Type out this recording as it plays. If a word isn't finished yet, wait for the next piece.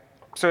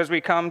So as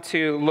we come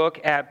to look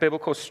at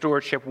biblical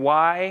stewardship,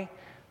 why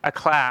a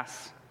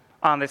class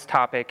on this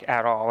topic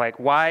at all? Like,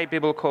 why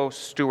biblical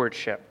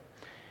stewardship?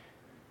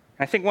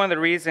 And I think one of the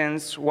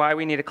reasons why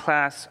we need a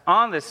class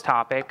on this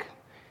topic,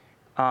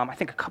 I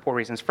think a couple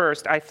reasons.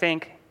 First, I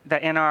think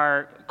that in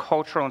our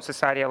cultural and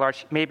society at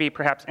large, maybe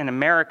perhaps in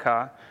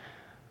America,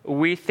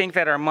 we think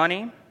that our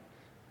money,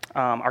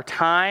 our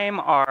time,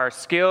 our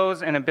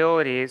skills and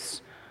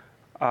abilities,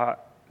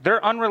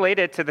 they're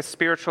unrelated to the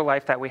spiritual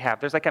life that we have.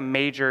 There's like a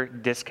major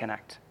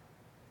disconnect.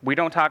 We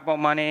don't talk about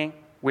money.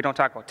 We don't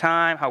talk about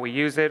time, how we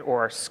use it, or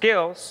our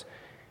skills,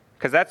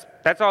 because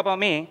that's all about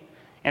me,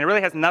 and it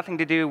really has nothing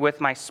to do with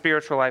my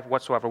spiritual life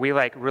whatsoever. We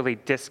really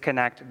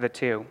disconnect the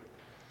two.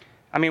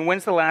 I mean,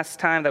 when's the last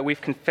time that we've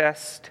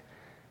confessed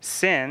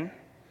sin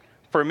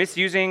for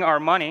misusing our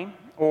money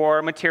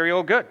or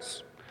material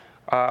goods?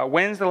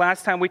 When's the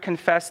last time we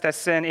confessed as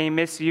sin a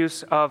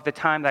misuse of the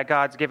time that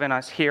God's given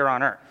us here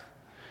on earth?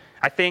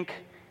 I think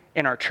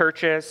in our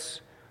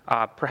churches,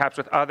 perhaps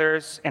with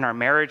others, in our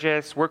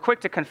marriages, we're quick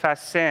to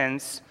confess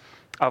sins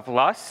of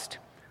lust,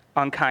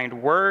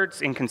 unkind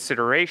words,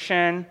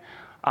 inconsideration,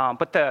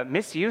 but the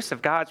misuse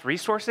of God's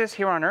resources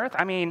here on earth,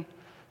 I mean,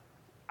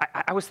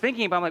 I was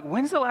thinking about,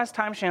 when's the last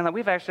time, Shannon, that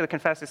we've actually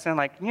confessed a sin?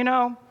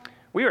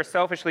 We were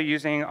selfishly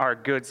using our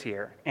goods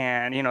here,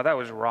 and, that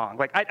was wrong.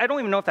 I don't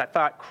even know if that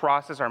thought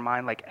crosses our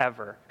mind,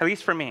 ever, at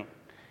least for me.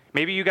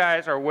 Maybe you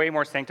guys are way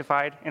more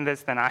sanctified in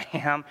this than I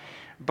am,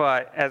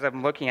 but as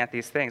I'm looking at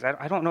these things,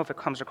 I don't know if it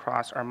comes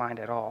across our mind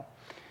at all.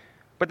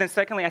 But then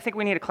secondly, I think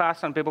we need a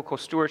class on biblical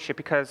stewardship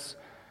because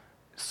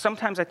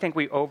sometimes I think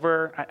we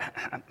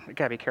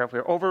gotta be careful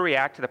here,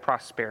 overreact to the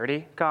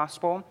prosperity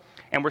gospel,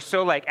 and we're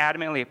so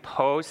adamantly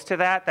opposed to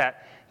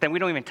that then we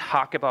don't even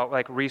talk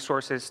about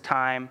resources,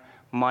 time,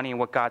 money, and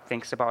what God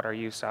thinks about our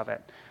use of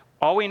it.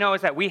 All we know is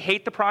that we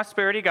hate the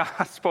prosperity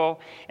gospel,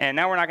 and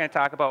now we're not going to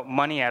talk about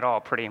money at all,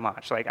 pretty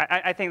much.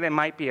 I think there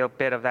might be a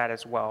bit of that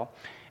as well,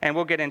 and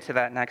we'll get into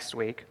that next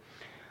week.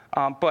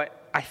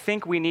 But I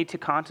think we need to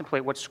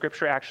contemplate what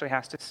Scripture actually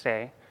has to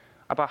say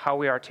about how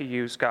we are to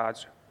use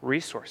God's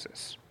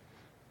resources.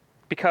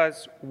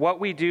 Because what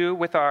we do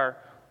with our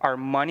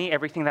money,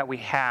 everything that we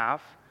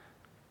have,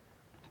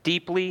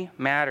 deeply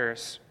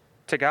matters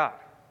to God.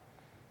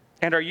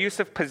 And our use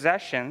of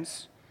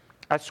possessions,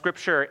 as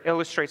Scripture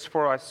illustrates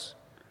for us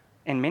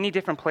in many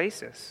different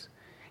places,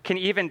 can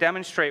even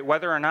demonstrate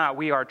whether or not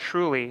we are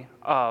truly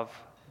of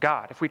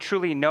God, if we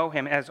truly know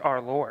Him as our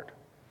Lord.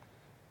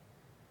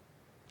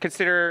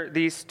 Consider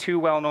these two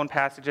well-known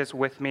passages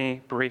with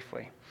me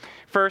briefly.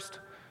 First,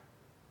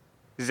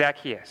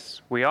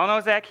 Zacchaeus. We all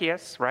know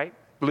Zacchaeus, right?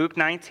 Luke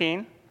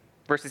 19,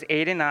 verses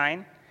 8 and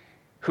 9.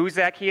 Who's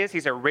Zacchaeus?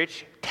 He's a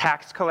rich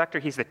tax collector.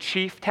 He's the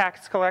chief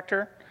tax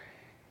collector.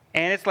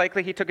 And it's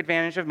likely he took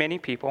advantage of many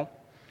people.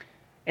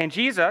 And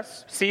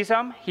Jesus sees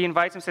him. He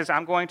invites him, says,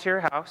 I'm going to your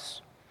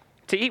house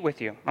to eat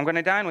with you. I'm going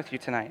to dine with you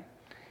tonight.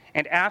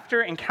 And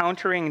after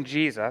encountering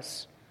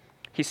Jesus,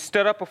 he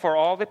stood up before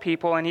all the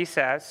people and he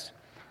says,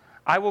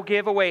 I will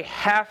give away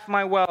half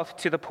my wealth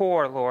to the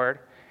poor, Lord.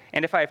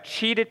 And if I have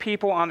cheated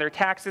people on their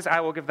taxes, I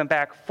will give them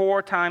back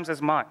 4 times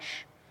as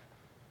much.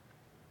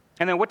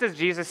 And then what does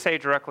Jesus say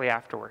directly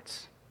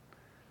afterwards?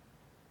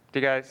 Do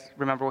you guys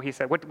remember what he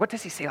said? What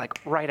does he say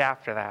right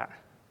after that?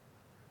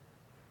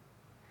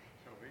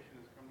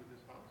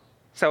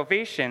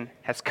 Salvation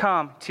has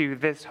come to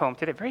this home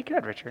today. Very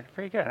good, Richard.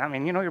 Very good. I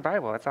mean, you know your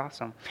Bible. That's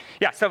awesome.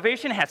 Yeah,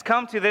 salvation has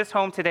come to this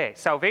home today.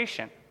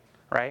 Salvation,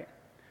 right?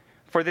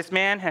 For this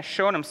man has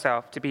shown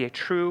himself to be a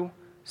true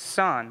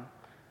son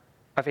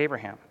of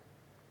Abraham.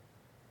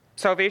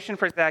 Salvation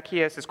for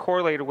Zacchaeus is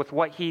correlated with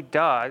what he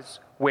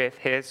does with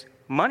his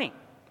money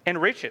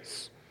and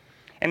riches.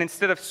 And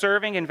instead of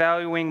serving and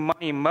valuing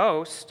money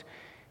most,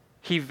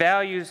 he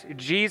values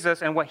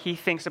Jesus and what he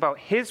thinks about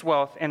his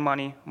wealth and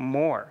money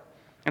more.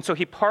 And so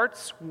he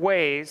parts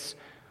ways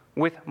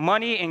with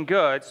money and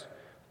goods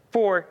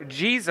for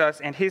Jesus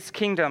and his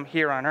kingdom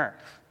here on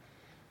earth.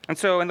 And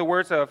so in the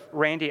words of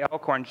Randy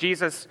Elkhorn,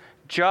 Jesus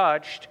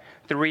judged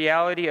the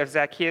reality of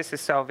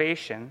Zacchaeus'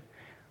 salvation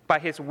by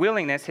his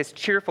willingness, his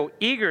cheerful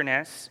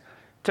eagerness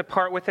to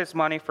part with his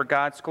money for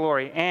God's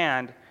glory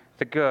and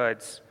the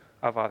goods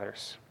of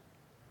others.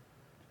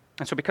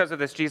 And so because of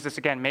this, Jesus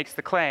again makes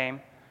the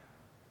claim,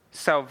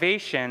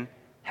 salvation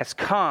has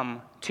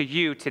come to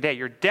you today.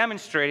 You're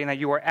demonstrating that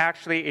you are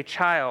actually a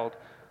child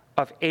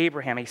of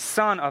Abraham, a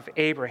son of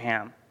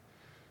Abraham.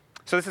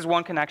 So this is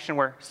one connection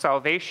where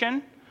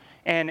salvation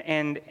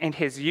and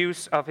his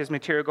use of his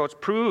material goods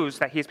proves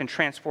that he's been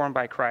transformed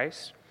by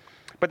Christ.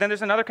 But then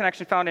there's another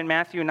connection found in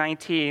Matthew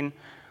 19,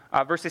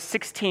 verses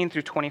 16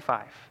 through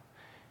 25.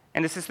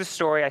 And this is the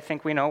story I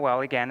think we know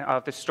well, again,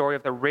 of the story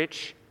of the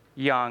rich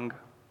young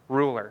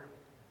ruler.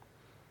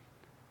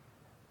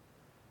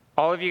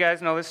 All of you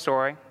guys know this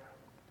story.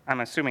 I'm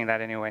assuming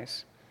that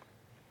anyways.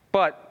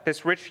 But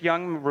this rich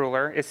young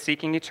ruler is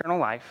seeking eternal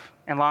life.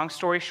 And long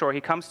story short,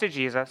 he comes to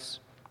Jesus.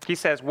 He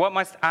says, what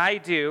must I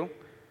do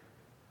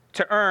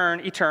to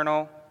earn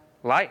eternal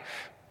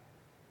life?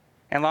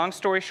 And long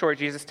story short,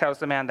 Jesus tells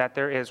the man that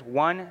there is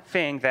one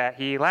thing that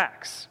he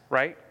lacks,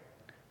 right?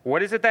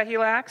 What is it that he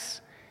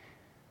lacks?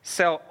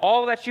 Sell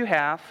all that you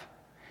have,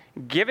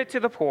 give it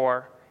to the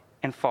poor,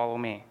 and follow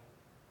me.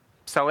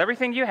 Sell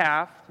everything you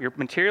have, your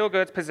material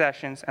goods,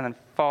 possessions, and then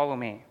follow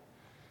me.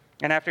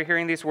 And after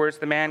hearing these words,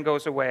 the man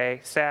goes away,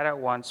 sad at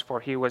once,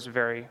 for he was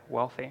very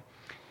wealthy.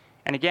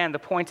 And again, the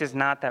point is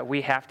not that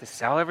we have to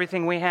sell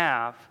everything we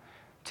have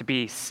to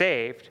be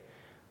saved,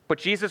 but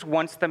Jesus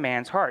wants the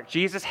man's heart.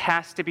 Jesus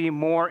has to be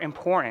more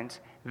important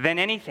than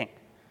anything.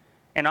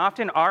 And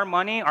often our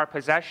money, our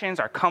possessions,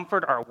 our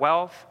comfort, our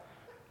wealth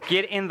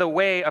get in the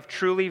way of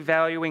truly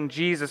valuing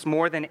Jesus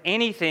more than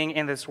anything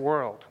in this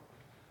world.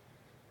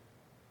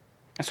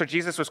 And so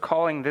Jesus was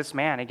calling this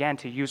man, again,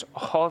 to use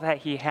all that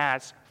he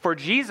has for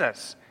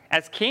Jesus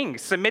as king.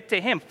 Submit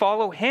to him,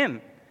 follow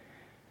him.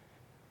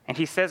 And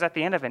he says at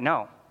the end of it,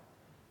 no,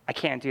 I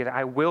can't do that.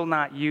 I will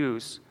not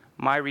use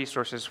my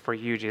resources for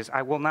you, Jesus.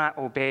 I will not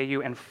obey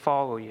you and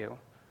follow you.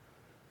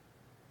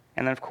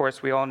 And then, of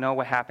course, we all know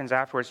what happens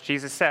afterwards.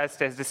 Jesus says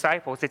to his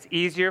disciples, it's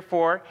easier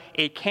for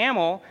a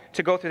camel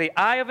to go through the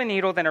eye of a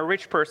needle than a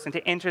rich person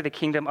to enter the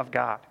kingdom of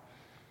God.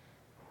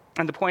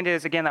 And the point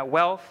is, again, that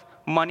wealth,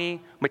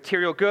 money,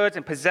 material goods,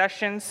 and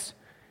possessions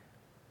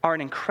are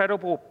an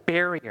incredible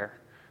barrier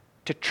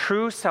to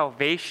true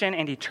salvation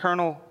and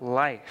eternal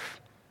life.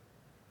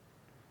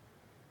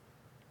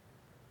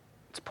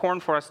 It's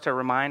important for us to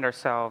remind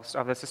ourselves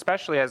of this,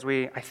 especially as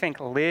we, I think,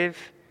 live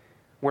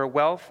where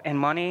wealth and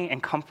money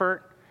and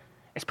comfort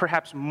is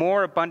perhaps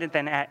more abundant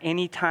than at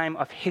any time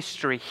of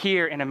history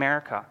here in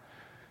America.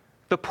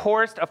 The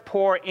poorest of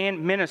poor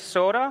in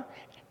Minnesota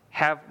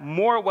have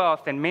more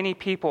wealth than many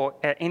people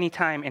at any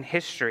time in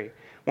history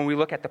when we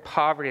look at the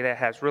poverty that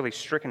has really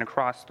stricken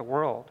across the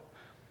world.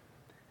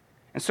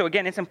 And so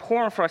again, it's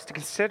important for us to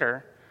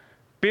consider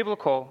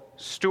biblical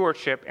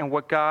stewardship and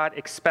what God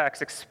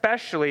expects,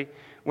 especially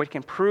what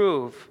can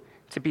prove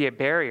to be a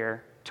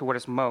barrier to what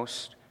is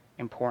most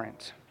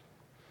important.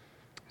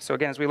 So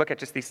again, as we look at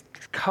just these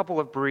couple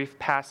of brief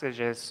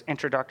passages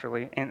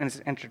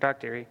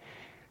introductory,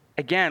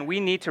 again, we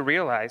need to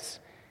realize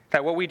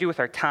that what we do with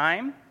our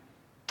time,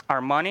 our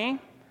money,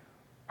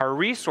 our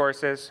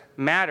resources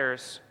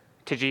matters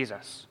to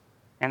Jesus.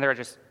 And there are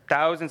just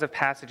thousands of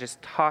passages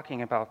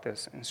talking about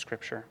this in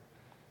Scripture.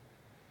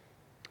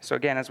 So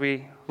again, as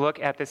we look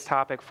at this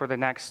topic for the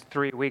next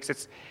 3 weeks,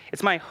 it's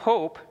my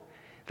hope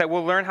that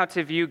we'll learn how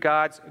to view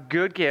God's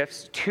good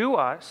gifts to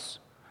us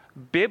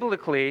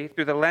biblically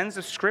through the lens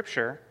of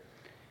Scripture,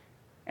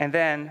 and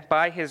then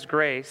by His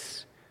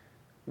grace,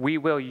 we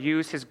will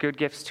use His good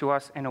gifts to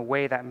us in a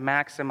way that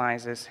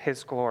maximizes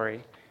His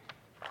glory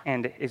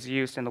and is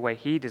used in the way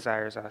He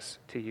desires us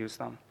to use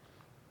them.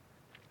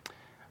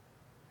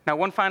 Now,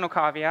 one final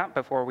caveat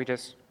before we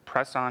just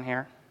press on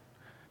here.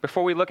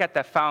 Before we look at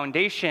the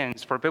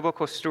foundations for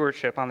biblical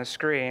stewardship on the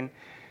screen,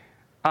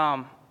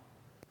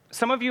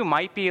 some of you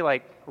might be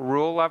like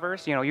rule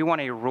lovers. You know, you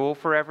want a rule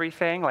for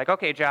everything. Like,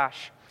 okay,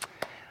 Josh,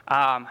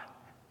 I'm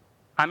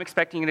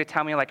expecting you to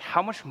tell me, like,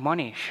 how much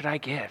money should I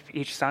give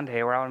each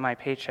Sunday or out of my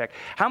paycheck?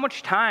 How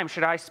much time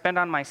should I spend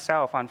on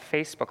myself on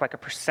Facebook, like a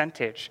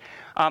percentage?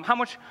 How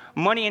much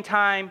money and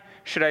time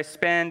should I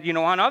spend,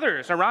 on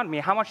others around me?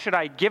 How much should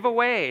I give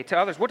away to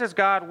others? What does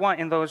God want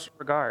in those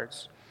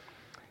regards?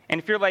 And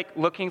if you're, like,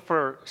 looking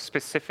for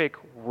specific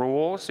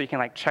rules so you can,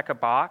 like, check a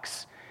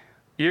box,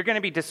 you're going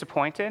to be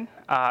disappointed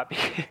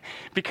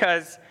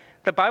because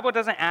the Bible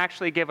doesn't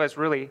actually give us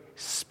really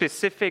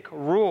specific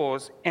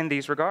rules in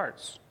these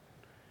regards.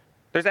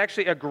 There's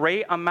actually a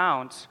great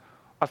amount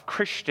of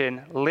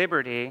Christian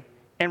liberty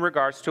in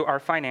regards to our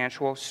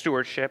financial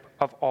stewardship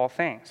of all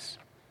things.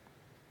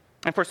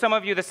 And for some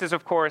of you, this is,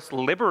 of course,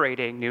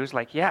 liberating news,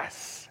 like,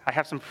 yes, I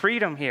have some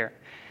freedom here.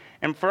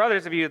 And for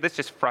others of you, this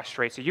just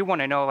frustrates you. You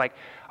want to know, like,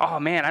 oh,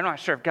 man, I'm not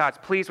sure if God's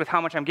pleased with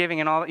how much I'm giving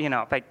and all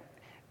that, like.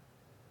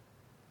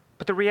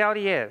 But the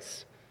reality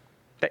is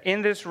that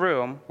in this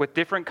room, with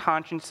different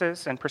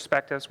consciences and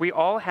perspectives, we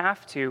all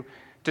have to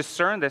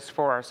discern this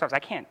for ourselves. I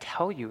can't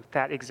tell you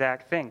that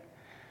exact thing.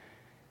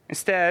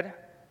 Instead,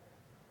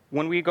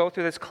 when we go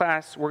through this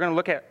class, we're going to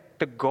look at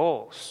the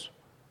goals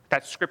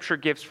that Scripture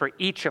gives for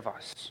each of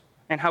us.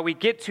 And how we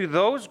get to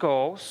those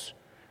goals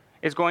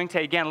is going to,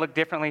 again, look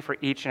differently for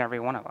each and every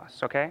one of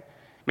us, okay?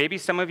 Maybe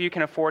some of you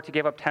can afford to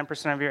give up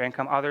 10% of your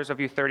income, others of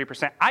you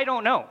 30%. I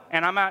don't know,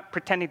 and I'm not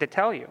pretending to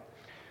tell you.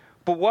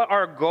 But what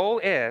our goal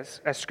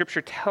is, as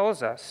Scripture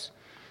tells us,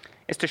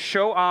 is to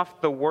show off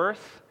the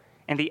worth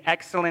and the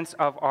excellence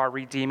of our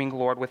redeeming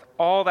Lord with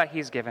all that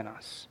He's given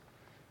us.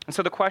 And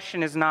so the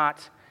question is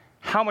not,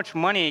 how much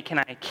money can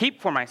I keep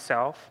for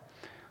myself,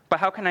 but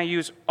how can I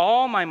use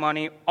all my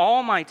money,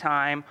 all my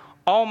time,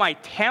 all my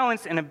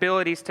talents and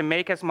abilities to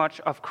make as much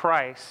of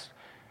Christ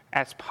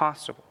as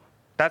possible.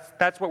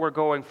 That's what we're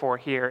going for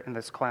here in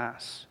this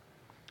class.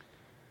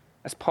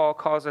 As Paul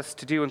calls us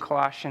to do in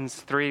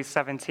Colossians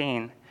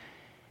 3:17,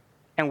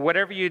 and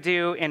whatever you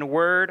do in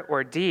word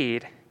or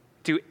deed,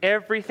 do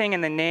everything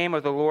in the name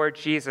of the Lord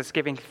Jesus,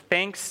 giving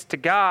thanks to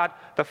God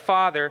the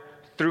Father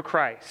through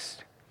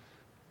Christ.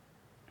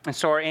 And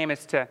so our aim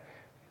is to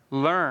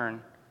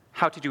learn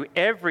how to do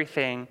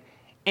everything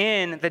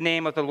in the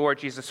name of the Lord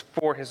Jesus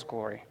for his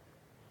glory.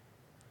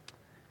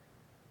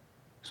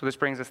 So this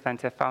brings us then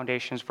to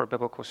foundations for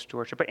biblical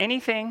stewardship. But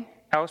anything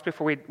else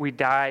before we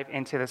dive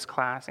into this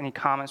class? Any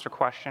comments or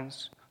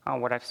questions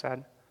on what I've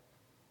said?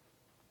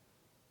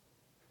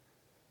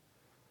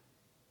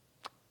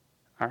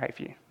 All right,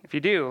 if you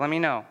do, let me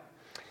know.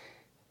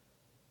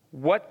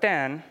 What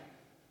then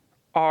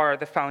are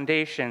the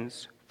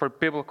foundations for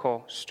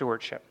biblical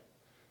stewardship?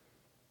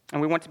 And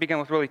we want to begin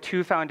with really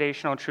two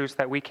foundational truths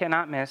that we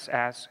cannot miss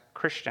as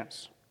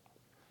Christians.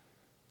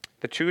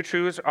 The two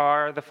truths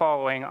are the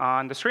following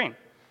on the screen.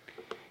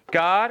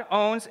 God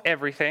owns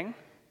everything.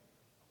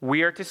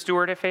 We are to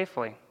steward it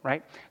faithfully,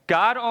 right?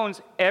 God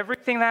owns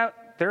everything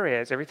that there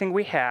is, everything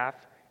we have,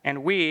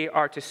 and we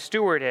are to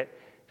steward it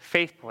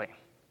faithfully.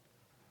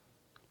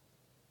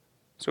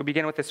 So we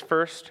begin with this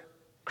first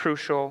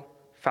crucial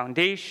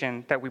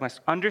foundation that we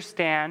must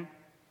understand,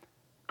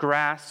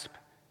 grasp,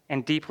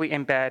 and deeply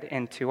embed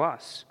into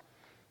us.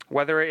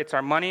 Whether it's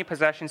our money,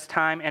 possessions,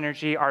 time,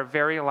 energy, our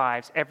very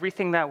lives,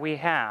 everything that we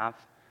have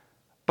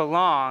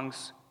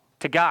belongs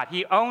to God.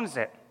 He owns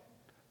it.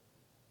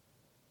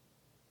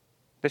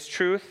 This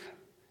truth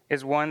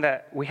is one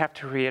that we have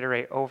to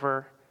reiterate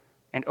over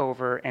and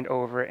over and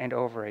over and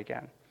over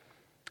again.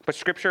 But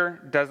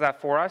Scripture does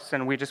that for us,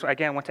 and we just,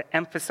 again, want to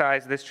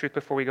emphasize this truth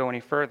before we go any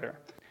further.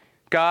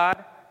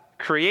 God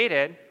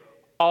created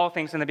all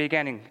things in the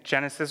beginning,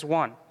 Genesis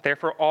 1.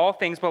 Therefore, all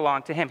things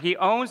belong to him. He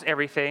owns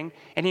everything,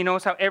 and he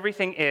knows how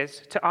everything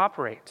is to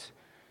operate.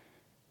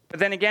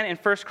 But then again, in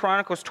 1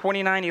 Chronicles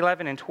 29,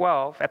 11, and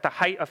 12, at the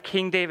height of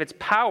King David's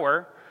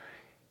power,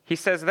 he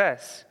says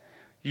this,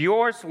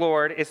 "Yours,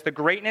 Lord, is the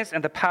greatness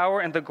and the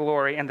power and the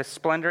glory and the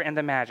splendor and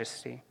the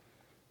majesty.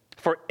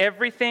 For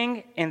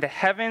everything in the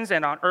heavens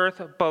and on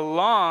earth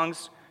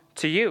belongs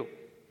to you."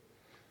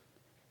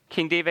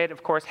 King David,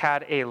 of course,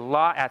 had a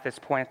lot at this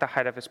point at the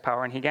height of his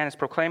power, and he again is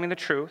proclaiming the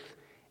truth.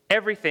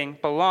 Everything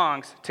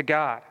belongs to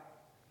God.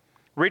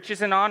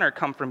 Riches and honor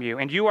come from you,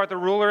 and you are the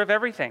ruler of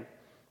everything.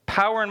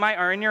 Power and might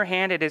are in your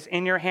hand. It is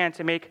in your hand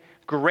to make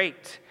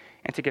great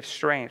and to give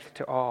strength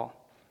to all.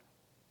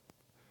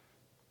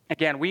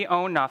 Again, we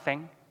own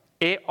nothing.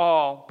 It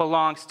all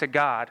belongs to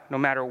God, no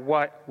matter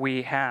what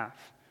we have.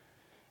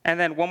 And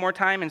then one more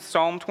time in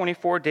Psalm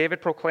 24,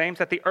 David proclaims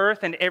that the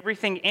earth and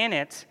everything in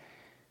it,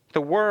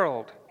 the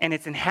world and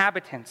its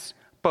inhabitants,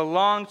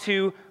 belong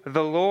to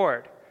the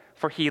Lord,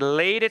 for he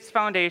laid its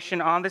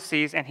foundation on the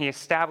seas and he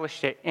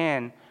established it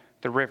in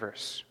the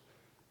rivers.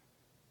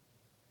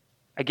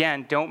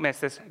 Again, don't miss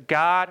this.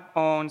 God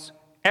owns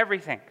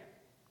everything,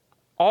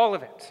 all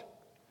of it.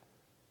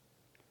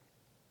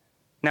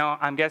 Now,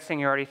 I'm guessing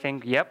you already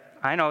think, yep,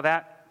 I know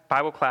that.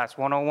 Bible class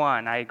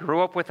 101. I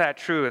grew up with that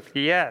truth.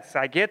 Yes,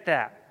 I get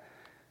that.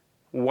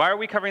 Why are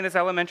we covering this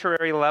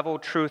elementary level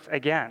truth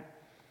again?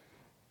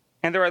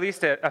 And there are at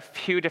least a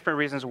few different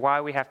reasons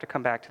why we have to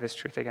come back to this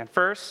truth again.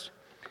 First,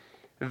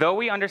 though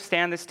we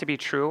understand this to be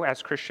true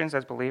as Christians,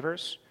 as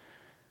believers,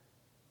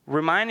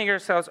 reminding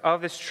ourselves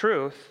of this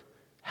truth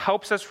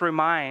helps us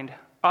remind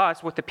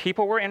us with the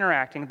people we're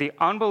interacting, the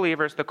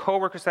unbelievers, the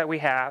coworkers that we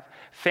have,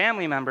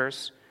 family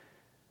members,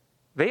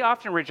 they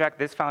often reject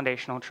this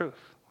foundational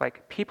truth.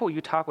 Like people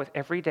you talk with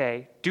every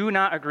day do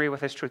not agree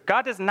with this truth.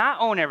 God does not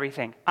own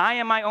everything. I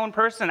am my own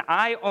person.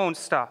 I own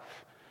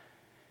stuff.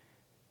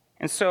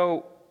 And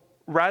so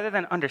rather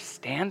than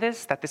understand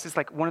this, that this is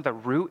like one of the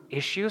root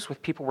issues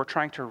with people we're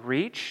trying to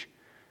reach,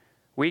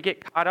 we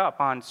get caught up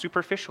on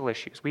superficial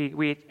issues.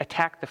 We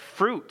attack the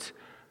fruit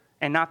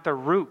and not the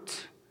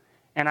root.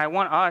 And I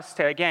want us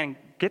to, again,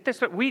 get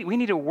this, we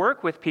need to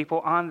work with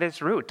people on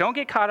this root. Don't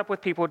get caught up with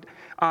people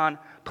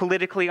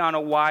politically on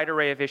a wide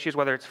array of issues,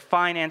 whether it's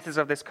finances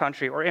of this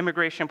country or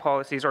immigration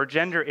policies or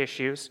gender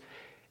issues.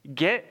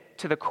 Get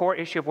to the core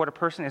issue of what a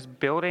person is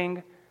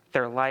building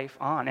their life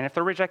on. And if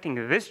they're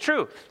rejecting this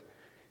truth,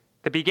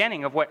 the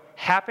beginning of what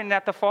happened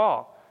at the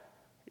fall,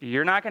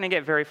 you're not going to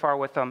get very far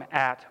with them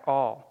at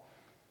all.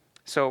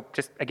 So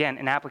just, again,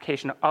 an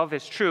application of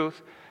this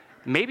truth.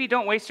 Maybe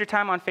don't waste your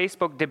time on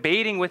Facebook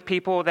debating with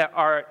people that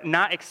are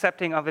not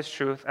accepting of this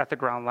truth at the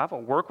ground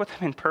level. Work with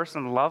them in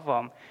person, love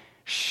them,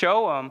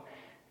 show them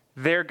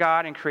their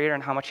God and Creator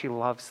and how much He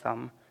loves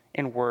them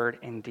in word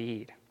and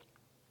deed.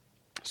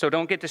 So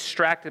don't get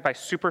distracted by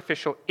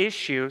superficial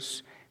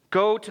issues.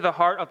 Go to the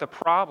heart of the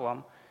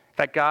problem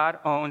that God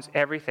owns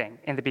everything.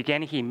 In the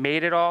beginning, He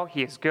made it all.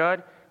 He is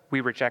good.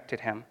 We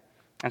rejected Him,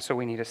 and so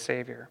we need a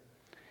Savior.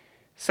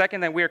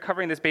 Second, that we are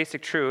covering this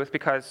basic truth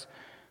because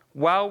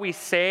while we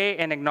say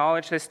and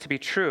acknowledge this to be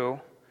true,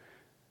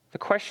 the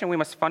question we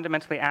must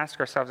fundamentally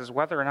ask ourselves is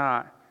whether or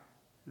not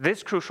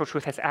this crucial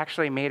truth has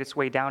actually made its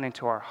way down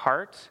into our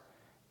heart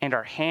and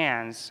our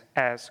hands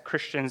as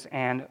Christians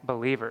and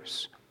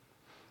believers.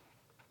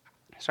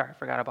 Sorry, I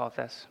forgot about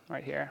this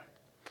right here.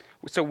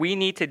 So we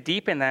need to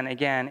deepen then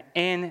again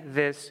in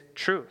this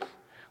truth.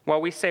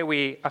 While we say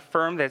we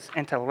affirm this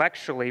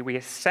intellectually, we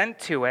assent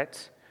to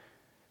it,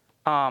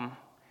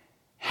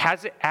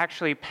 Has it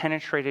actually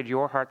penetrated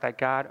your heart that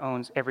God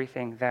owns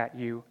everything that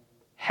you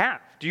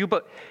have? Do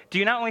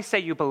you not only say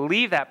you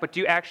believe that, but do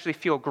you actually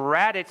feel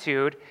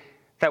gratitude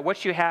that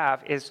what you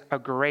have is a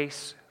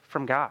grace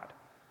from God?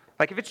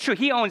 Like, if it's true,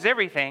 he owns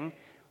everything,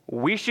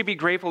 we should be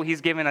grateful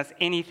he's given us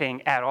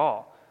anything at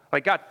all.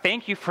 Like, God,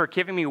 thank you for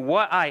giving me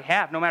what I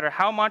have, no matter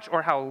how much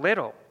or how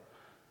little.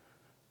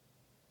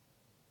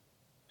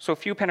 So a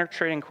few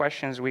penetrating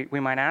questions we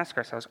might ask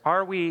ourselves.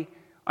 Are we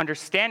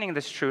understanding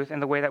this truth in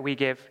the way that we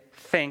give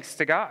thanks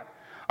to God?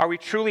 Are we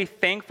truly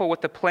thankful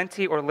with the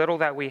plenty or little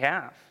that we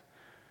have?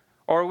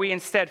 Or are we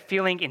instead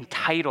feeling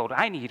entitled?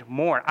 I need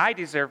more. I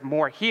deserve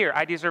more here.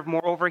 I deserve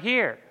more over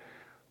here.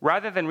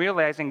 Rather than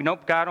realizing,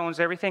 nope, God owns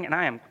everything, and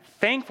I am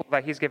thankful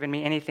that he's given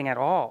me anything at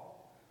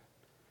all.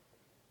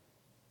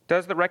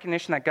 Does the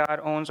recognition that God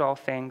owns all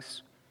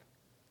things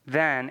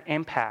then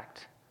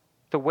impact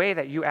the way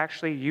that you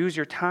actually use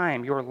your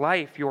time, your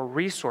life, your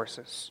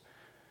resources?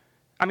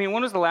 I mean,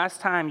 when was the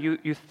last time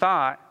you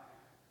thought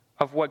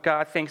of what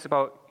God thinks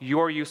about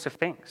your use of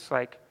things?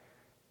 Like,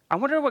 I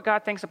wonder what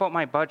God thinks about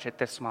my budget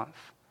this month.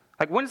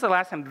 Like, when's the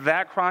last time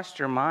that crossed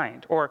your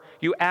mind? Or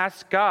you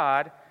asked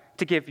God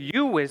to give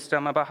you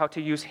wisdom about how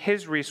to use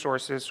his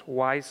resources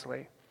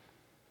wisely?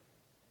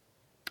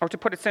 Or to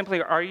put it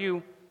simply,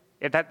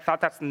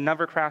 that's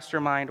never crossed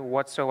your mind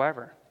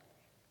whatsoever?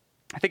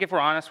 I think if we're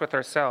honest with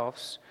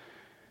ourselves,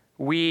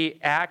 we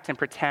act and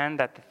pretend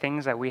that the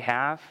things that we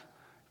have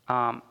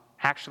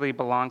actually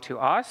belong to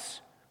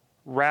us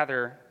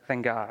rather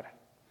than God.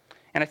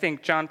 And I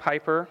think John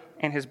Piper,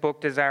 in his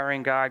book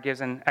Desiring God,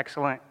 gives an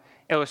excellent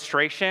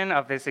illustration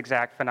of this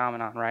exact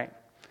phenomenon, right?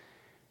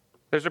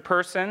 There's a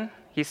person,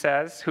 he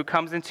says, who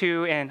comes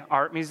into an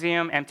art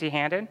museum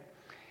empty-handed,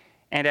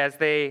 and as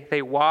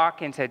they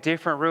walk into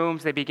different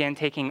rooms, they begin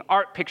taking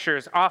art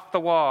pictures off the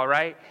wall,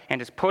 right?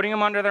 And just putting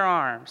them under their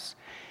arms.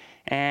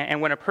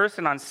 And when a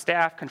person on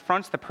staff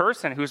confronts the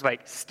person who's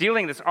like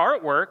stealing this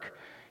artwork,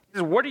 he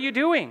says, "What are you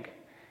doing?"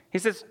 He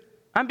says,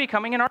 "I'm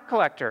becoming an art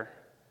collector."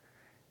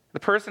 The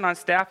person on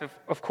staff,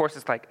 of course,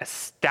 is like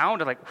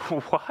astounded, like,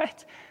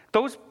 "What?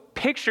 Those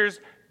pictures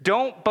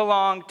don't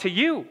belong to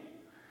you."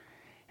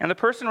 And the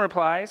person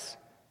replies,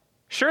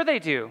 "Sure they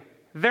do.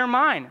 They're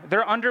mine.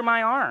 They're under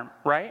my arm,"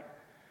 right?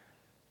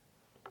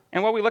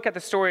 And while we look at the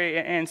story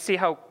and see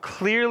how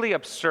clearly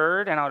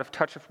absurd and out of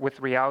touch with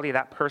reality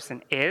that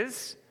person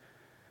is,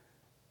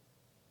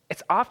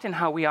 it's often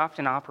how we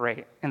often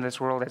operate in this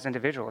world as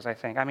individuals, I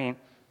think. I mean,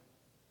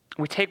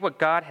 we take what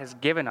God has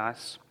given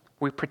us,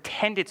 we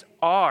pretend it's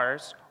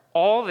ours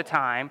all the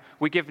time,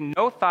 we give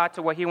no thought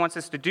to what he wants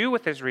us to do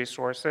with his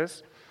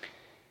resources,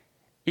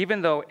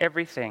 even though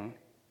everything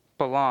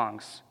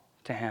belongs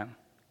to him.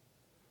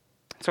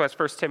 So as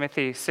 1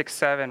 Timothy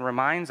 6:7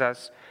 reminds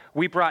us,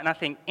 we brought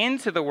nothing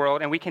into the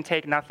world and we can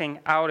take nothing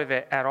out of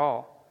it at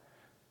all.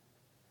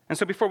 And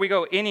so before we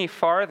go any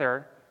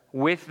farther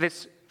with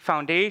this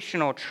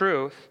foundational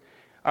truth,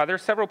 there are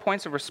several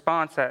points of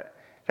response that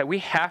we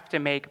have to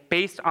make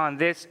based on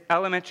this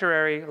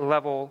elementary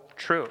level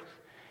truth.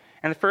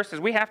 And the first is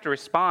we have to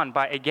respond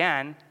by,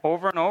 again,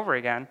 over and over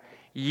again,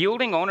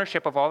 yielding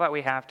ownership of all that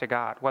we have to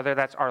God, whether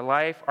that's our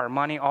life, our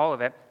money, all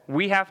of it.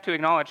 We have to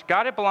acknowledge,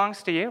 God, it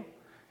belongs to you.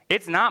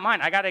 It's not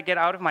mine. I got to get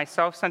out of my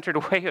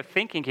self-centered way of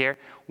thinking here.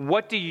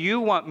 What do you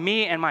want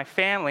me and my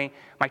family,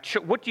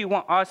 what do you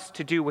want us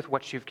to do with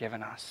what you've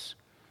given us?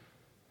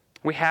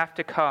 We have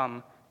to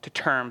come to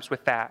terms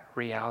with that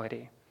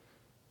reality.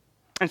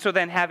 And so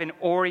then have an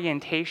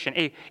orientation,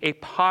 a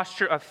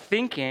posture of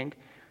thinking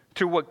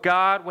through what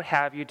God would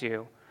have you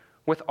do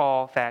with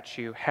all that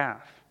you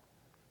have.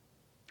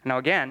 Now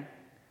again,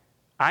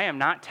 I am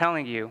not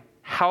telling you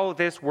how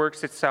this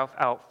works itself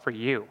out for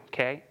you,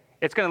 okay?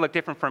 It's going to look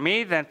different for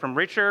me than from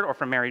Richard or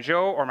from Mary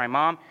Jo or my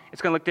mom.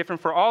 It's going to look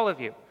different for all of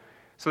you.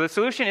 So the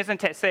solution isn't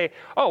to say,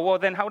 oh, well,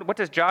 then what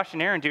does Josh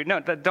and Aaron do? No,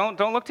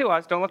 don't look to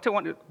us. Don't look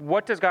to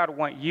what does God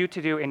want you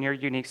to do in your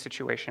unique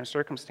situation and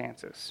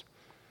circumstances?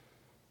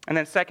 And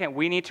then second,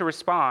 we need to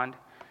respond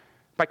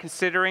by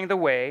considering the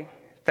way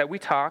that we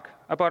talk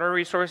about our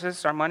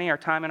resources, our money, our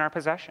time, and our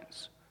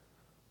possessions.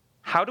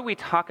 How do we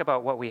talk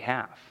about what we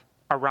have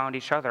around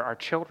each other, our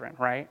children,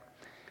 right?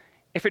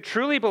 If it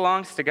truly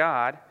belongs to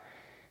God,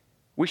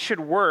 we should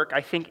work,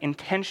 I think,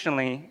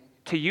 intentionally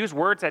to use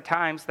words at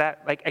times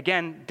that,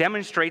 again,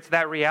 demonstrates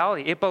that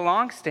reality. It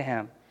belongs to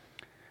him.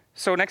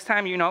 So next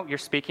time, you're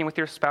speaking with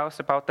your spouse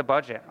about the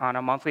budget on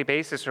a monthly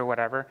basis or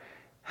whatever,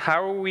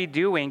 how are we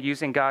doing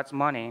using God's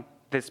money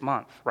this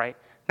month, right?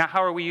 Not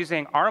how are we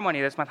using our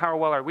money this month, how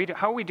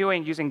are we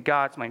doing using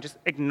God's money? Just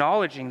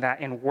acknowledging that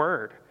in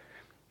word.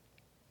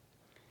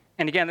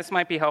 And again, this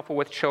might be helpful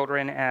with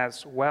children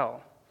as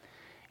well.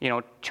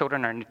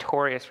 Children are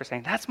notorious for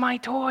saying, "That's my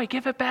toy,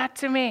 give it back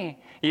to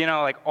me."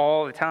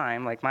 All the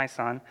time, like my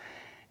son.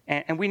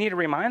 And we need to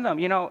remind them,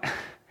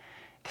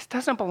 this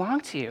doesn't belong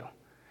to you.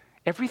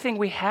 Everything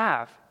we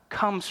have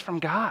comes from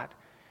God.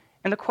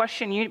 And the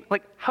question,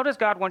 how does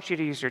God want you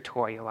to use your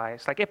toy,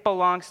 Elias? It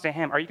belongs to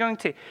him. Are you going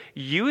to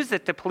use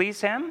it to please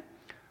him?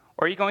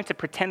 Or are you going to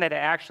pretend that it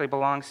actually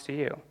belongs to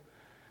you?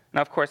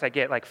 Now, of course, I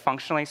get, like,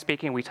 functionally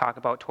speaking, we talk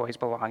about toys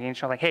belonging.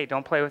 So, like, hey,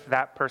 don't play with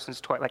that person's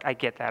toy. Like, I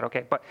get that,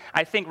 okay? But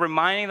I think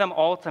reminding them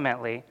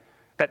ultimately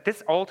that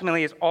this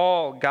ultimately is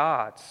all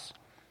God's.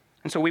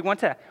 And so we want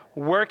to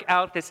work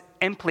out this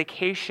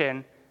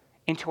implication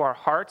into our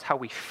hearts, how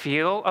we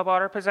feel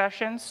about our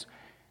possessions,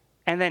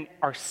 and then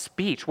our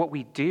speech, what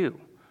we do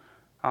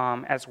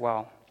as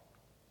well.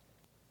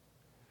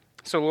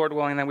 So, Lord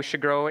willing, then we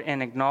should grow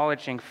in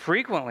acknowledging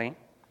frequently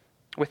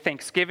with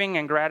thanksgiving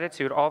and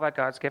gratitude all that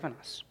God's given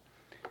us.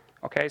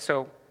 Okay,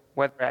 so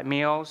whether at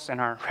meals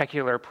and our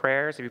regular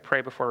prayers, if you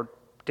pray before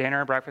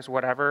dinner, breakfast,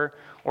 whatever,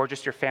 or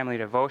just your family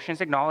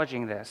devotions,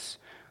 acknowledging this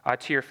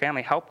to your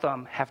family, help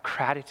them have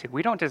gratitude.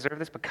 We don't deserve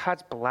this, but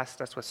God's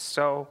blessed us with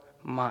so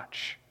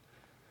much.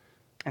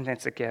 And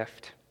it's a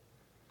gift.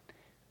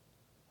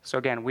 So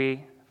again,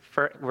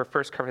 we're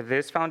first cover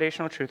this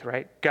foundational truth,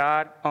 right?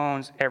 God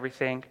owns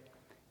everything.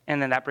 And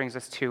then that brings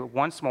us to,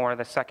 once more,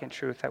 the second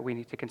truth that we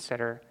need to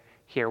consider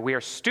here. We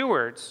are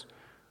stewards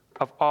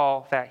of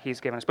all that he's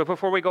given us. But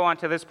before we go on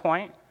to this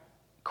point,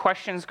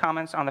 questions,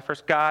 comments on the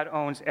first, God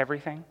owns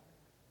everything?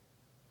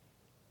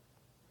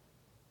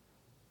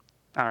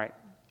 All right,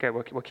 good.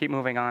 We'll keep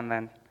moving on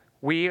then.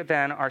 We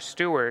then are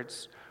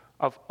stewards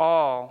of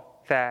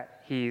all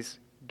that he's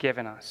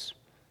given us.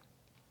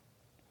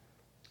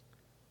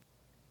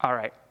 All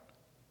right,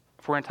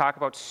 if we're going to talk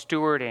about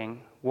stewarding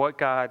what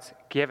God's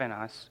given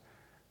us,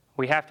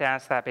 we have to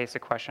ask that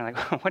basic question,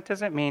 like, what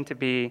does it mean to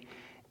be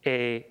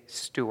a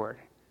steward?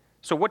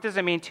 So what does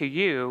it mean to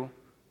you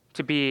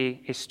to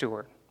be a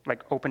steward?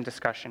 Like, open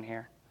discussion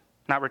here,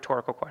 not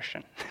rhetorical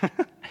question.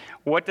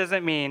 What does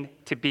it mean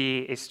to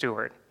be a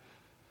steward?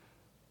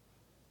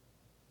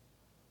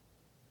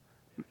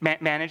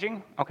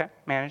 Managing? Okay,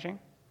 managing.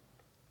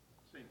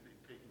 Same thing,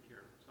 taking care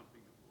of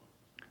something that belongs to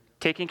someone else.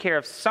 Taking care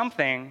of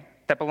something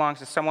that belongs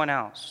to someone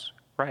else.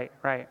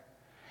 Right.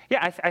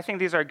 Yeah, I think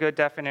these are good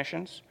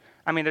definitions.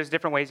 I mean, there's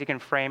different ways you can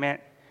frame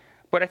it.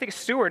 But I think a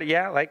steward,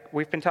 like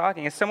we've been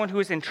talking, is someone who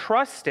is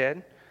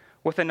entrusted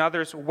with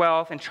another's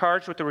wealth and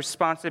charged with the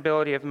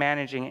responsibility of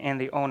managing in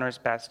the owner's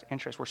best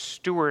interest. We're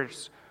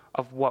stewards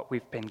of what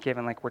we've been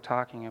given, like we're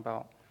talking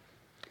about.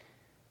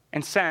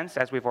 And since,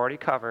 as we've already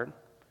covered,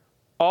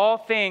 all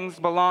things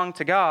belong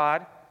to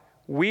God,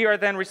 we are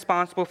then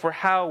responsible for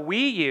how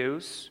we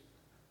use,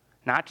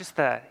 not just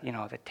the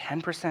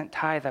 10%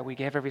 tithe that we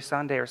give every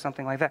Sunday or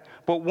something like that,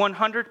 but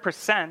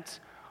 100%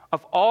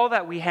 of all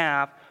that we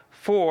have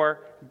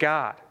for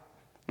God,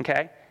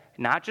 okay?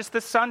 Not just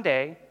the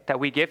Sunday that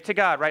we give to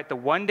God, right? The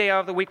one day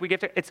of the week we give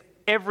to, it's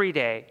every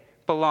day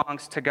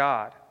belongs to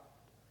God.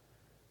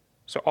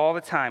 So all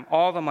the time,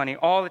 all the money,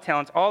 all the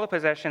talents, all the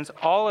possessions,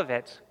 all of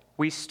it,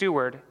 we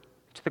steward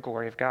to the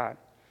glory of God.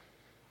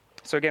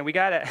 So again, we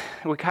gotta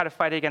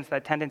fight against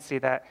that tendency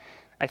that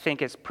I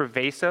think is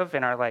pervasive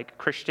in our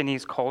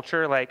Christianese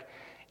culture.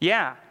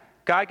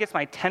 God gets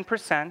my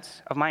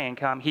 10% of my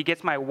income. He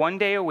gets my one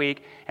day a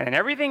week, and then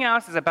everything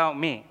else is about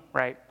me,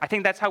 right? I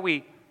think that's how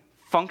we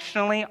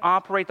functionally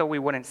operate, though we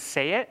wouldn't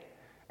say it.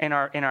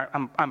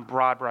 I'm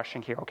broad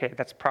brushing here, okay?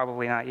 That's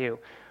probably not you.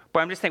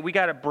 But I'm just saying we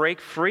got to break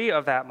free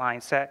of that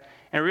mindset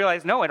and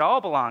realize, no, it all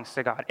belongs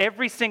to God.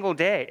 Every single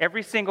day,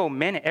 every single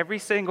minute, every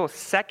single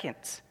second,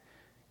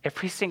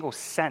 every single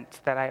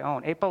cent that I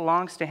own, it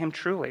belongs to him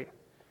truly.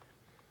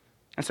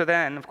 And so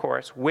then, of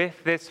course,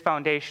 with this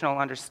foundational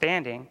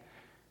understanding,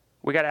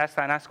 we got to ask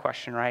that next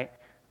question, right?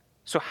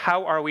 So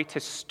how are we to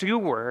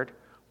steward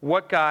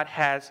what God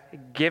has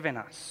given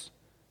us?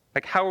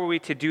 How are we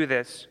to do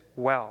this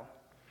well?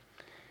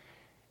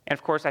 And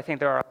of course, I think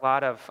there are a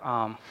lot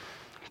of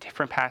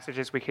different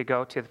passages we could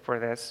go to for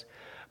this.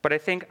 But I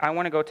think I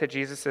want to go to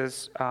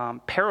Jesus'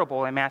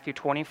 parable in Matthew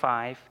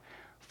 25,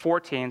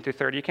 14 through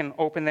 30. You can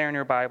open there in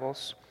your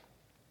Bibles.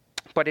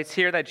 But it's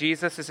here that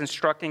Jesus is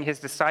instructing his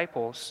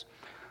disciples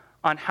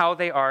on how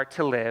they are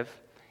to live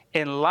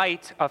in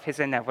light of his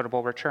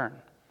inevitable return.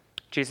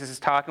 Jesus is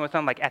talking with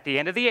them at the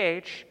end of the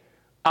age,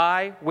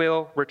 I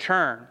will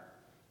return,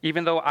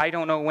 even though I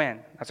don't know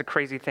when. That's a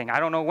crazy thing. I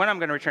don't know when I'm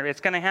going to return. It's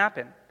going to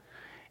happen.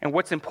 And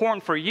what's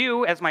important for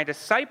you as my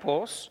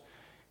disciples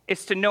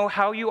is to know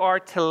how you are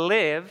to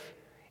live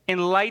in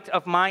light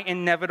of my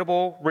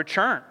inevitable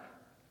return.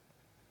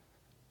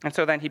 And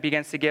so then he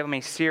begins to give them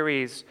a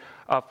series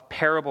of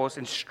parables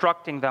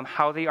instructing them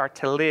how they are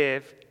to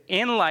live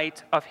in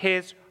light of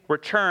his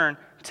return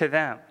to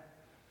them.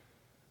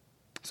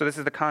 So this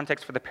is the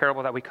context for the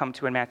parable that we come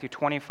to in Matthew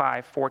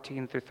 25,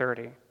 14 through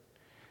 30.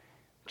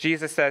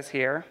 Jesus says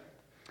here,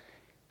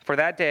 for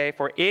that day,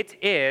 for it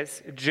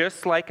is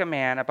just like a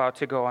man about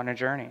to go on a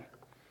journey.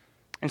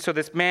 And so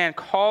this man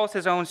calls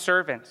his own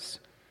servants,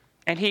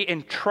 and he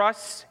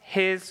entrusts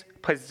his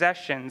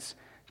possessions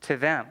to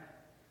them.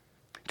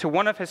 To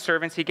one of his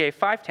servants he gave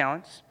 5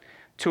 talents,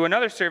 to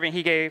another servant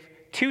he gave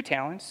 2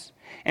 talents,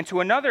 and to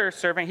another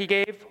servant he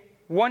gave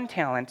 1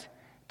 talent,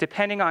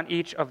 depending on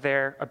each of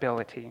their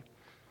ability.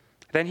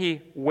 Then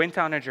he went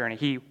on a journey.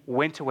 He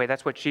went away.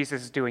 That's what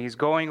Jesus is doing. He's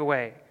going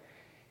away.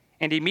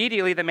 And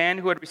immediately the man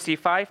who had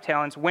received 5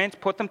 talents went,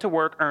 put them to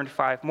work, earned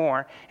 5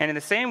 more. And in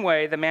the same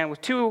way, the man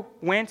with 2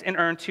 went and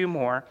earned 2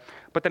 more.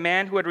 But the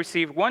man who had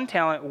received 1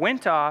 talent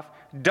went off,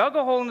 dug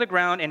a hole in the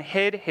ground, and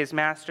hid his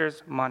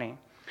master's money.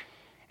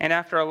 And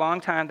after a long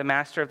time, the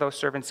master of those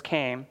servants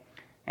came,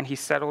 and he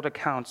settled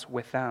accounts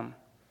with them.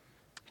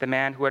 The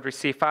man who had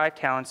received 5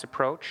 talents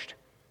approached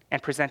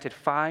and presented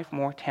 5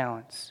 more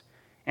talents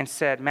and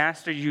said,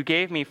 Master, you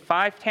gave me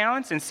 5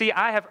 talents, and see,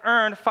 I have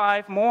earned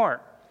 5 more.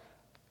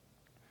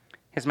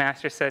 His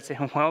master said to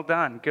him, well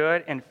done,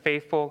 good and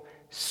faithful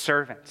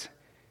servant.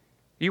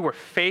 You were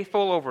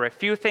faithful over a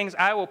few things.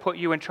 I will put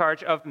you in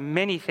charge of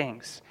many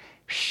things.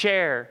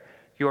 Share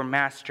your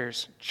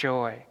master's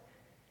joy.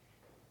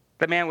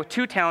 The man with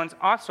 2 talents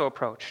also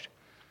approached.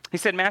 He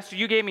said, Master,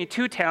 you gave me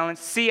 2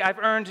 talents. See, I've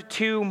earned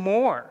 2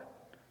 more.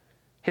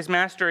 His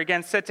master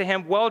again said to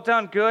him, well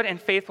done, good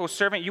and faithful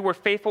servant. You were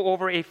faithful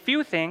over a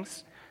few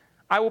things.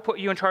 I will put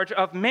you in charge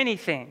of many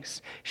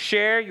things.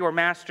 Share your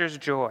master's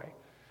joy.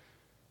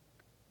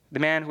 The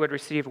man who had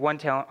received 1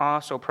 talent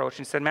also approached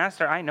and said,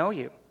 Master, I know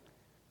you.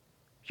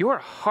 You are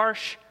a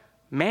harsh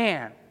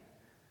man,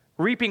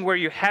 reaping where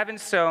you haven't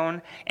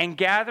sown and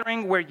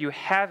gathering where you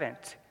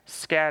haven't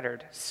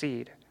scattered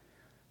seed.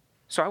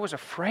 So I was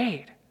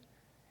afraid,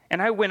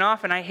 and I went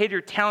off and I hid your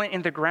talent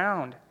in the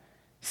ground.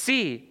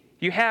 See,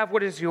 you have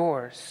what is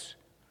yours.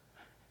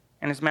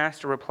 And his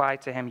master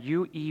replied to him,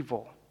 you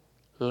evil,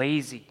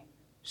 lazy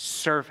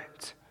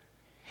servant.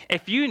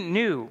 If you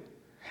knew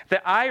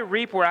that I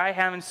reap where I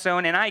haven't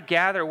sown and I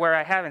gather where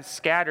I haven't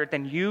scattered,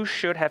 then you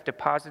should have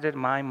deposited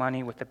my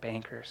money with the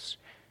bankers,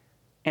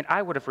 and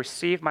I would have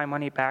received my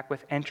money back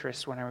with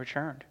interest when I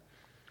returned.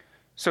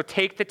 So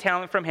take the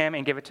talent from him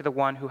and give it to the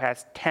one who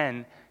has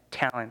 10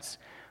 talents.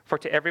 For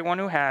to everyone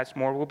who has,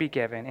 more will be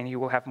given, and he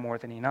will have more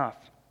than enough.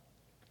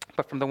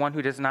 But from the one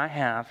who does not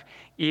have,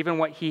 even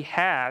what he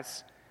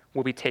has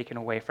will be taken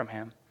away from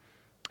him.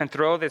 And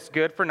throw this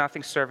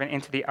good-for-nothing servant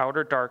into the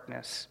outer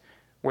darkness,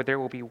 where there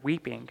will be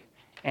weeping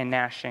and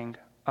gnashing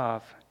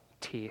of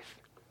teeth.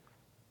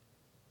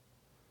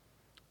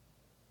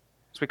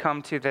 As we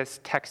come to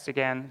this text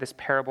again, this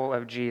parable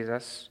of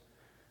Jesus,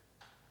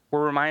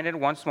 we're reminded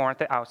once more at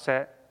the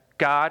outset,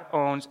 God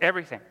owns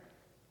everything.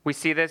 We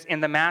see this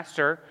in the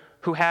master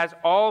who has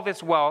all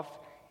this wealth,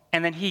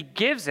 and then he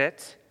gives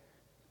it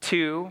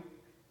to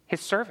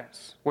his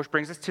servants, which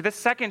brings us to the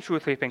second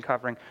truth we've been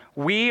covering.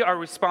 We are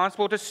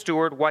responsible to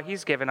steward what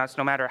he's given us,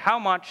 no matter how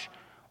much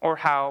or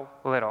how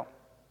little.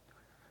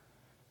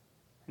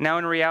 Now,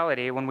 in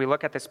reality, when we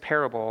look at this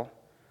parable,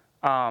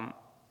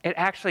 it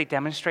actually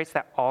demonstrates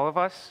that all of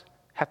us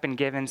have been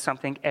given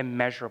something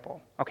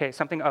immeasurable, okay,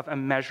 something of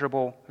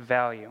immeasurable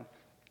value.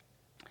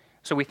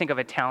 So we think of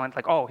a talent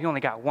like, oh, he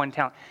only got 1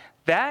 talent.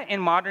 That, in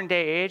modern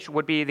day age,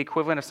 would be the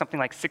equivalent of something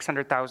like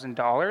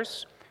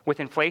 $600,000. With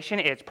inflation,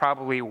 it's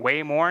probably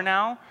way more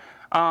now.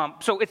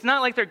 So it's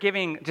not like they're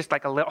giving just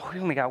like a little, oh, he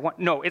only got 1.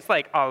 No, it's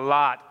like a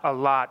lot of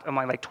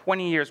like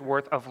 20 years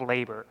worth of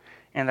labor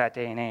in that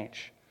day and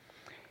age.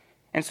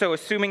 And so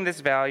assuming this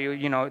value,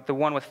 the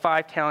one with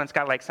 5 talents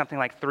got like something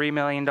like $3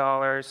 million,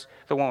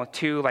 the one with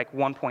 2, like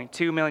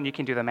 1.2 million, you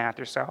can do the math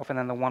yourself, and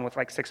then the one with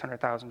like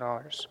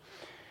 $600,000.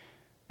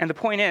 And the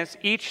point is,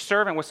 each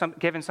servant was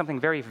given something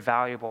very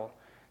valuable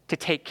to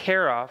take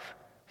care of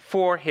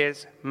for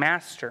his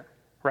master,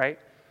 right?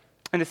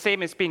 And the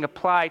same is being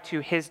applied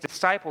to his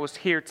disciples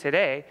here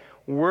today.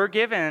 We're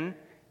given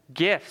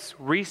gifts,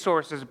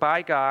 resources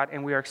by God,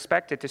 and we are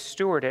expected to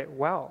steward it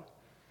well.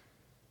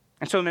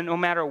 And so no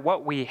matter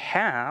what we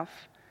have,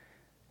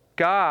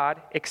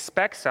 God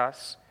expects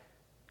us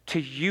to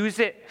use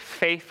it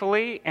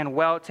faithfully and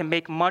well to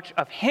make much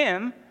of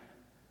him,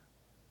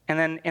 and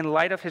then in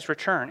light of his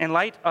return, in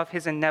light of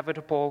his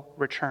inevitable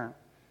return.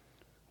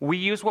 We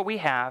use what we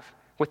have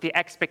with the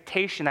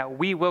expectation that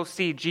we will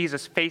see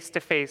Jesus face to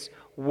face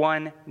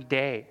one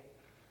day.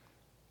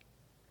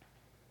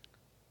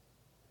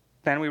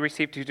 Then we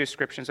receive 2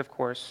 descriptions, of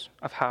course,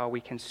 of how we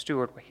can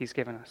steward what he's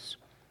given us.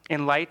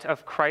 In light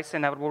of Christ's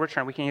inevitable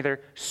return, we can either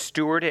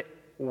steward it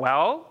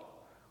well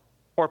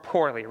or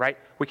poorly, right?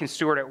 We can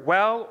steward it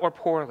well or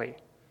poorly.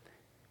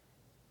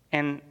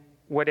 And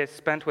what is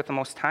spent with the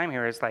most time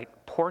here is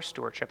like poor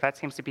stewardship. That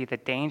seems to be the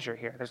danger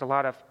here. There's a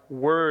lot of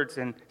words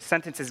and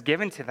sentences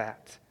given to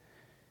that.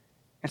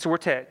 And so we're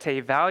to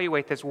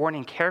evaluate this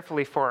warning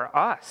carefully for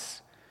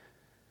us.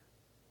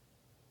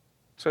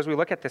 So as we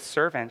look at this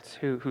servant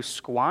who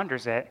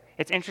squanders it,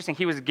 it's interesting.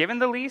 He was given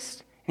the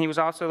least, and he was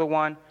also the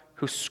one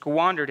who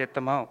squandered it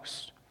the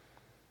most.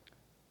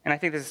 And I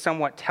think this is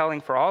somewhat telling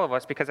for all of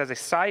us because, as a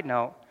side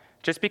note,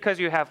 just because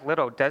you have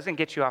little doesn't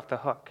get you off the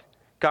hook.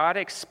 God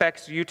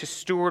expects you to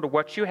steward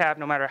what you have,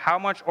 no matter how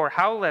much or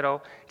how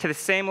little, to the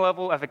same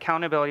level of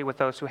accountability with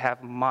those who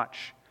have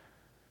much.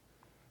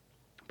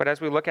 But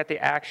as we look at the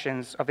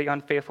actions of the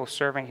unfaithful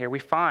servant here, we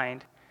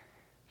find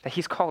that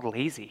he's called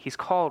lazy. He's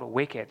called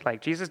wicked.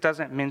 Like, Jesus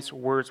doesn't mince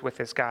words with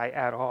this guy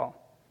at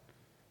all.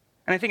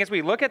 And I think as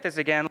we look at this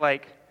again,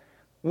 like,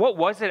 what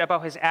was it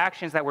about his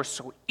actions that were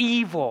so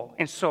evil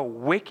and so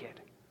wicked?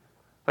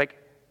 Like,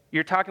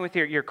 You're talking with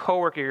your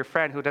coworker, your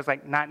friend who does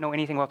like not know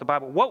anything about the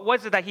Bible. What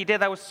was it that he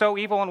did that was so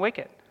evil and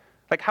wicked?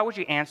 Like, how would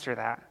you answer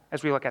that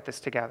as we look at this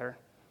together?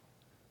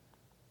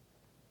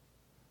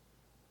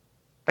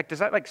 Like, does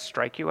that like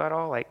strike you at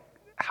all? Like,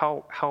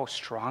 how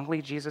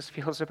strongly Jesus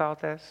feels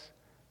about this?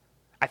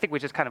 I think we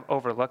just kind of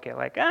overlook it.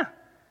 Like,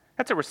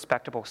 that's a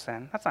respectable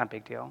sin. That's not a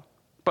big deal.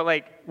 But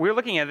like, we're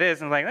looking at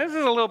this and like, this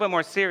is a little bit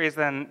more serious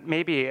than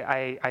maybe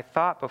I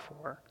thought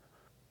before.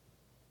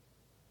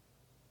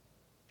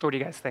 What do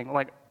you guys think?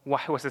 Like,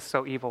 why was this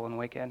so evil and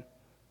wicked?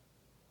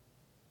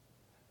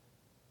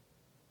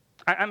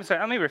 I'm sorry,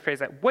 let me rephrase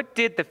that. What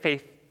did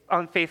the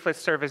unfaithless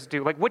servant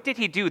do? Like, what did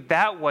he do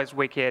that was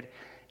wicked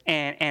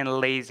and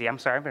lazy? I'm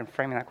sorry, I've been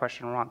framing that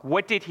question wrong.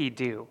 What did he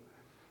do?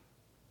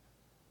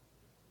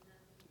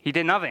 He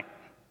did nothing.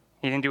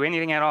 He didn't do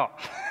anything at all.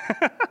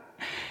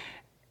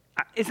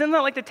 Isn't that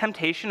like the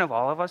temptation of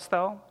all of us,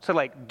 though? To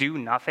like do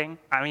nothing?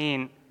 I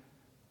mean,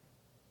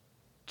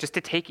 just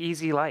to take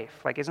easy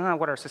life. Like, isn't that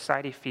what our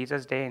society feeds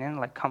us day in and in?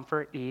 Like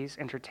comfort, ease,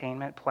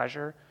 entertainment,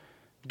 pleasure.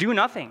 Do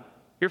nothing.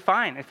 You're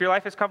fine. If your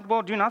life is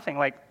comfortable, do nothing.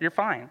 Like, you're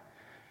fine.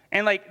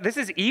 And like, this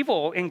is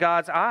evil in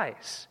God's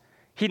eyes.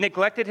 He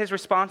neglected his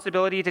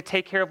responsibility to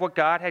take care of what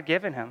God had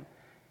given him.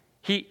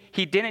 He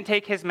didn't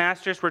take his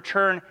master's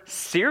return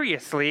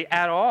seriously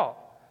at all.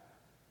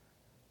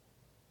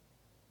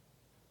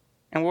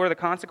 And what were the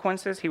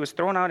consequences? He was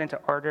thrown out into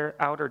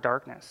outer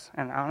darkness,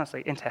 and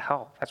honestly, into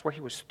hell. That's where he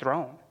was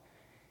thrown.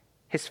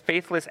 His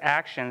faithless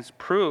actions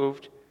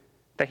proved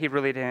that he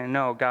really didn't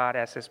know God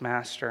as his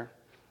master.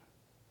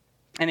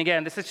 And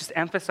again, this is just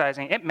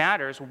emphasizing it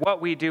matters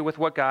what we do with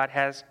what God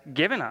has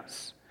given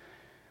us.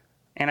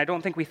 And I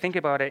don't think we think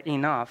about it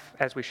enough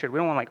as we should. We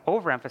don't want to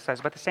like overemphasize,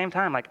 but at the same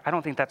time, like I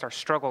don't think that's our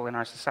struggle in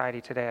our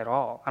society today at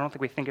all. I don't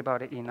think we think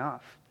about it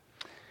enough.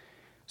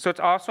 So it's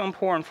also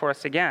important for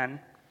us, again,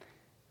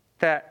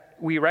 that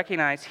we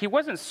recognize he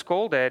wasn't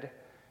scolded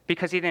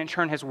because he didn't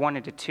turn his 1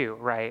 into 2,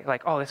 right?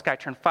 Like, oh, this guy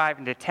turned 5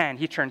 into 10.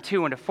 He turned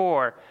 2 into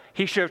 4.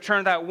 He should have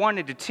turned that 1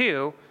 into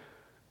 2.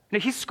 No,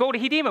 he's scolded.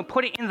 He didn't even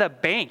put it in the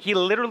bank. He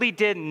literally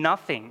did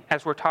nothing,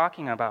 as we're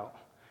talking about.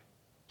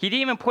 He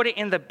didn't even put it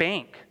in the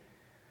bank.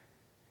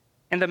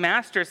 And the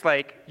master's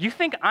like, you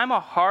think I'm a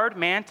hard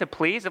man to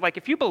please?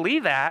 If you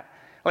believe that,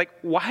 like,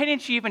 why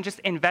didn't you even just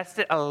invest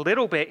it a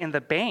little bit in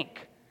the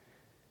bank?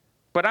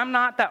 But I'm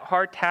not that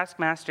hard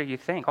taskmaster you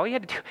think. All you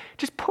had to do,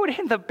 just put it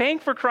in the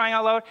bank, for crying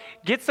out loud.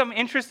 Get some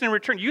interest in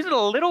return. Use it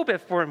a little bit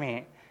for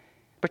me.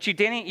 But you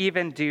didn't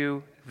even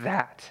do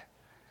that.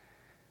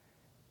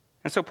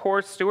 And so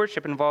poor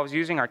stewardship involves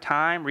using our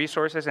time,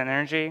 resources, and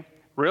energy,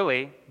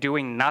 really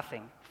doing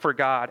nothing for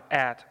God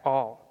at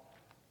all.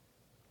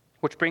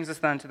 Which brings us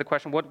then to the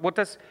question, what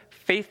does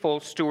faithful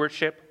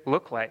stewardship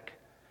look like?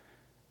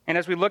 And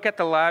as we look at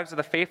the lives of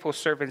the faithful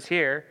servants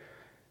here,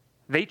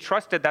 they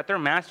trusted that their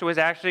master was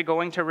actually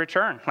going to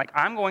return. Like,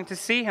 I'm going to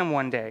see him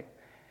one day.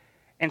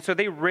 And so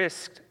they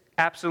risked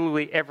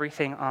absolutely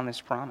everything on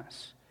this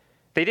promise.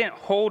 They didn't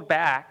hold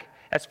back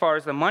as far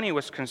as the money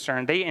was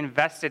concerned. They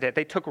invested it.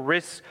 They took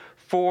risks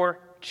for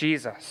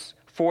Jesus,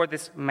 for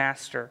this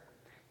master.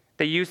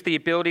 They used the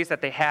abilities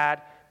that they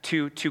had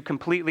to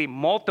completely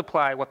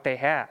multiply what they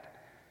had.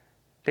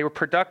 They were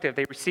productive.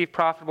 They received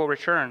profitable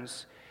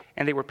returns.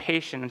 And they were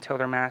patient until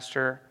their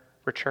master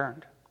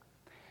returned.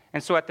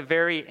 And so at the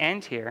very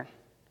end here,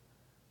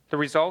 the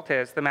result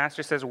is the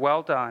master says,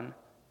 well done,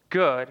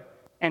 good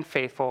and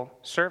faithful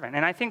servant.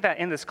 And I think that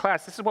in this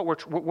class, this is what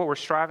we're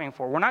striving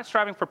for. We're not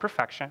striving for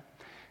perfection.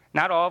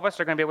 Not all of us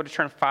are going to be able to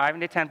turn 5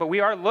 into 10, but we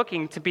are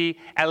looking to be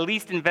at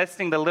least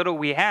investing the little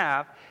we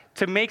have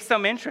to make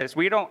some interest.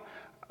 We all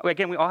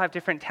have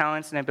different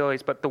talents and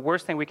abilities, but the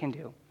worst thing we can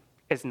do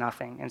is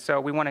nothing. And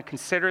so we want to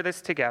consider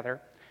this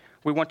together.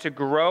 We want to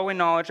grow in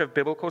knowledge of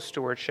biblical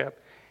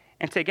stewardship.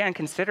 And to, again,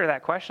 consider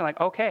that question like,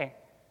 okay,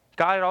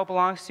 God, it all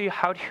belongs to you.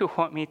 How do you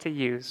want me to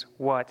use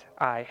what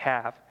I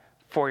have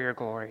for your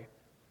glory?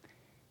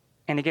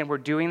 And again, we're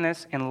doing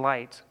this in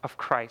light of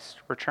Christ's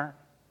return.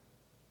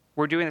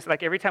 We're doing this,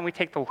 like every time we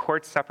take the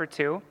Lord's Supper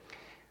too,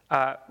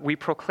 we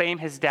proclaim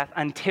his death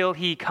until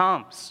he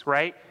comes,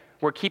 right?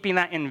 We're keeping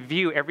that in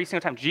view every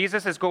single time.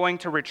 Jesus is going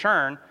to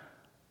return.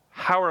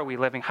 How are we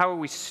living? How are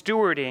we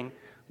stewarding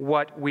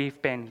what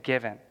we've been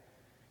given?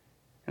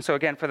 And so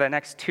again, for the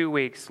next 2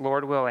 weeks,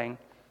 Lord willing,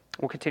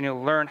 we'll continue to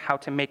learn how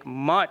to make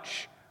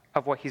much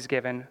of what he's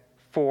given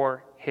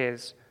for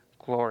his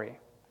glory.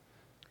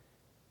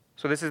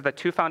 So this is the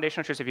 2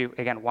 foundational truths. If you,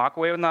 again, walk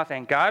away with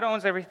nothing, God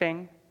owns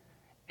everything,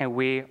 and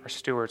we are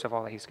stewards of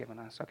all that he's given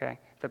us, okay?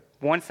 The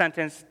one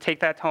sentence, take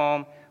that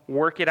home,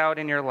 work it out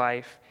in your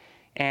life.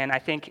 And I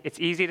think it's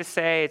easy to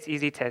say, it's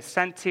easy to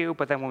assent to,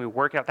 but then when we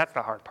work it out, that's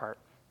the hard part.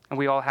 And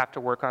we all have to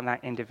work on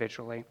that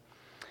individually.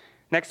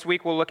 Next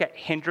week, we'll look at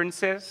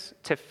hindrances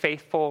to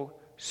faithful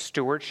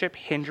stewardship,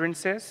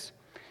 hindrances,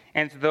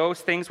 and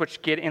those things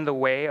which get in the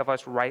way of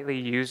us rightly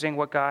using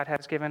what God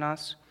has given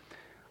us.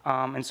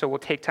 And so we'll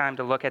take time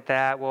to look at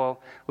that.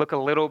 We'll look a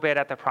little bit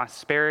at the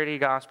prosperity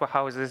gospel.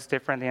 How is this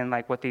different than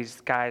like what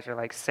these guys are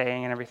like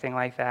saying and everything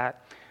like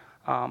that?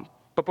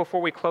 But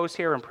before we close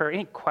here in prayer,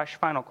 any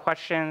final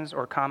questions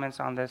or comments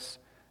on this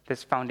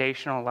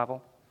foundational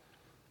level?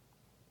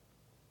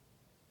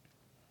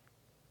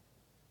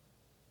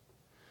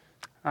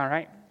 All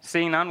right.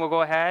 Seeing none, we'll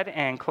go ahead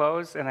and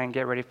close and then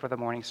get ready for the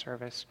morning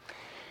service.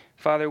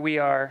 Father, we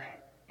are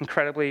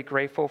incredibly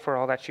grateful for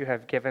all that you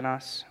have given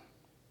us.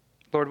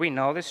 Lord, we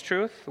know this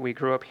truth. We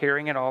grew up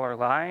hearing it all our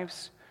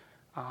lives.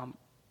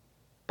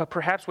 But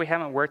perhaps we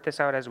haven't worked this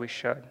out as we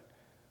should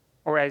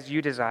or as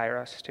you desire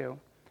us to.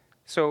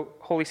 So,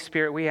 Holy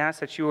Spirit, we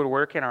ask that you would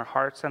work in our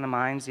hearts and the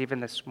minds even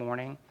this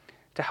morning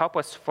to help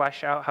us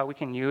flesh out how we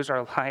can use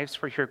our lives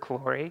for your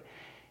glory,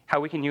 how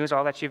we can use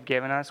all that you've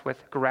given us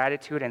with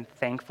gratitude and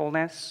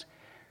thankfulness.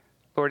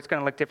 Lord, it's going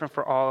to look different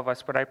for all of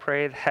us, but I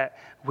pray that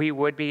we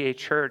would be a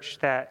church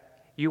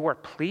that you are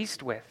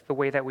pleased with the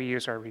way that we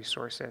use our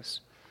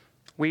resources.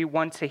 We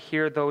want to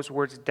hear those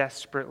words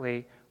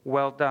desperately,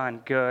 well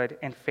done, good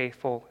and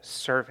faithful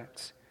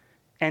servant.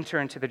 Enter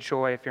into the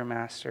joy of your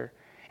master.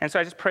 And so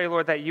I just pray,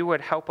 Lord, that you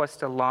would help us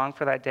to long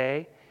for that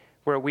day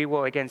where we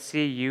will again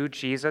see you,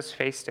 Jesus,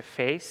 face to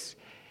face,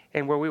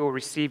 and where we will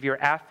receive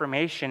your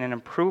affirmation and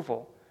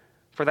approval,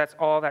 for that's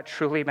all that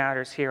truly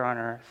matters here on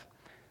earth.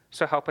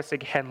 So help us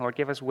again, Lord.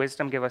 Give us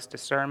wisdom, give us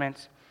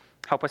discernment.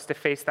 Help us to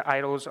face the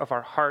idols of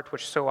our heart,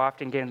 which so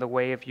often get in the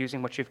way of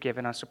using what you've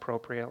given us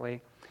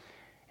appropriately.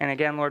 And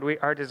again, Lord,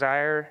 our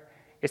desire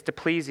is to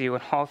please you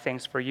in all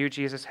things, for you,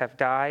 Jesus, have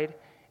died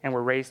and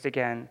were raised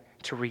again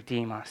to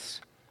redeem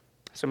us.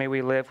 So may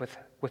we live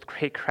with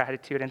great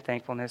gratitude and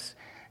thankfulness,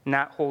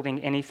 not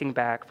holding anything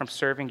back from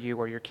serving you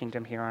or your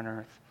kingdom here on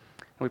earth.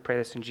 And we pray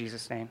this in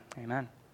Jesus' name. Amen.